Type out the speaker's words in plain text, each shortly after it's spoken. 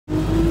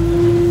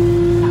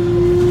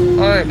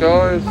Hey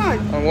guys, Hi.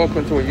 and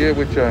welcome to A Year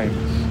with James.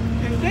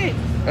 Indeed.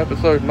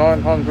 Episode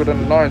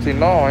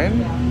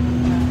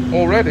 999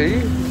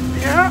 already,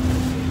 Yeah.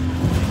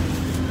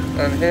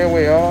 and here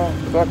we are,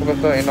 the back of a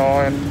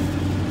 39.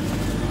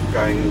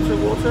 Going into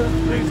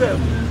Waterlooville.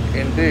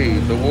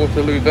 Indeed, the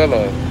Waterloo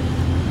Villa.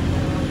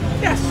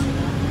 Yes.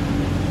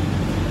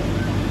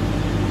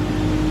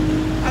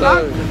 And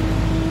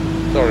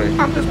Sorry.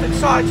 I'm just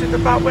excited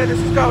about where this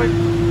is going.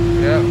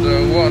 Yeah,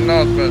 so what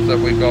announcements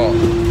have we got?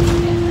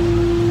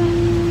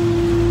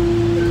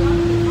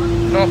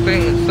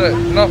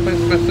 Nothing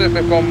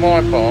specific on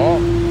my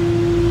part.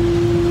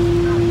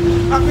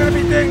 I'm going to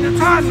be doing the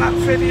time-lapse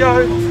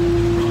video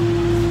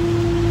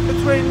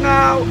between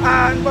now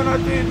and when I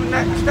do the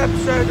next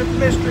episode of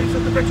Mysteries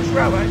of the British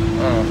Railway.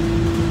 Oh.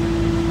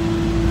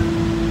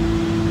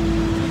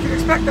 You can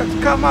expect that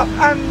to come up,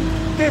 and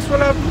this one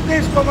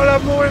will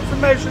have more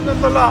information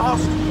than the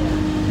last.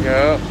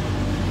 Yeah.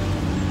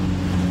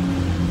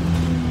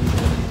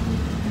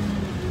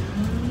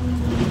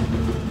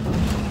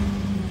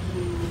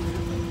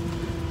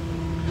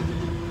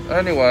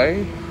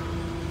 Anyway,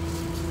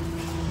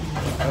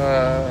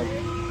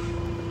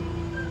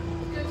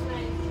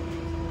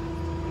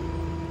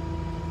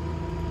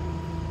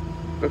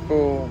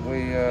 before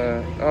we,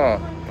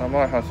 I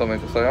might have something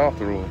to say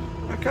after all.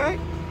 Okay.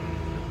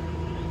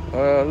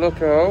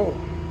 Look out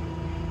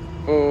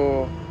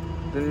for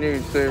the new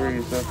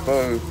series of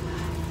both,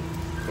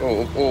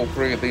 or all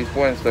three of these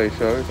Wednesday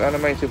shows: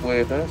 Animated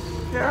Weirdness,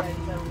 Yeah.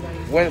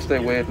 Wednesday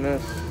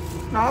Weirdness,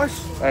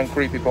 Nice. and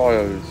Creepy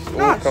Bios, all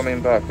Nice.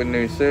 coming back with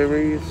new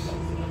series.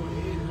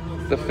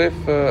 The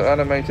 5th for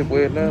Animated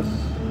Weirdness,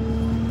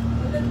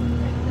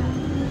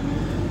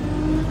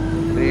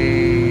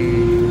 the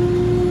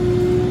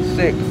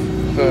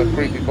 6th for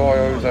Creepy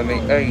Bios, and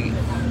the 8th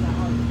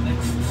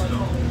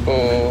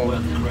for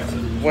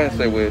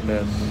Wednesday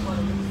Weirdness.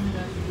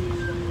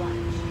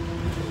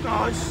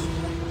 Nice.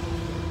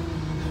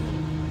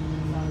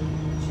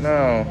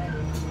 Now,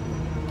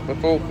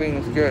 before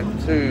things get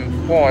too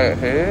quiet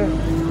here,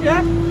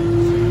 Yeah.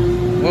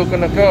 we're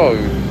gonna go.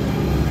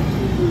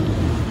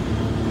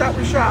 That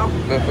we shall.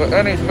 But for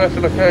any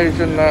special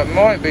occasion that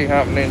might be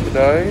happening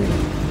today,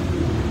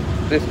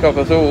 this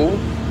covers all.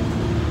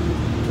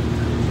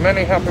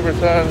 Many happy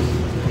returns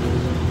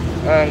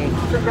and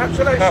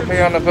Congratulations. happy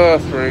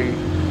anniversary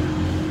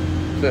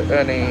to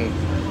any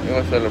who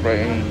are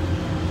celebrating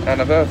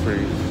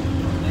anniversaries.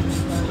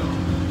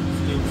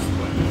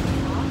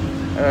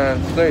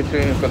 And stay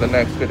tuned for the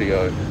next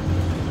video.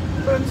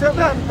 Until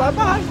then,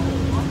 bye-bye.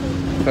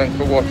 Thanks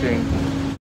for watching.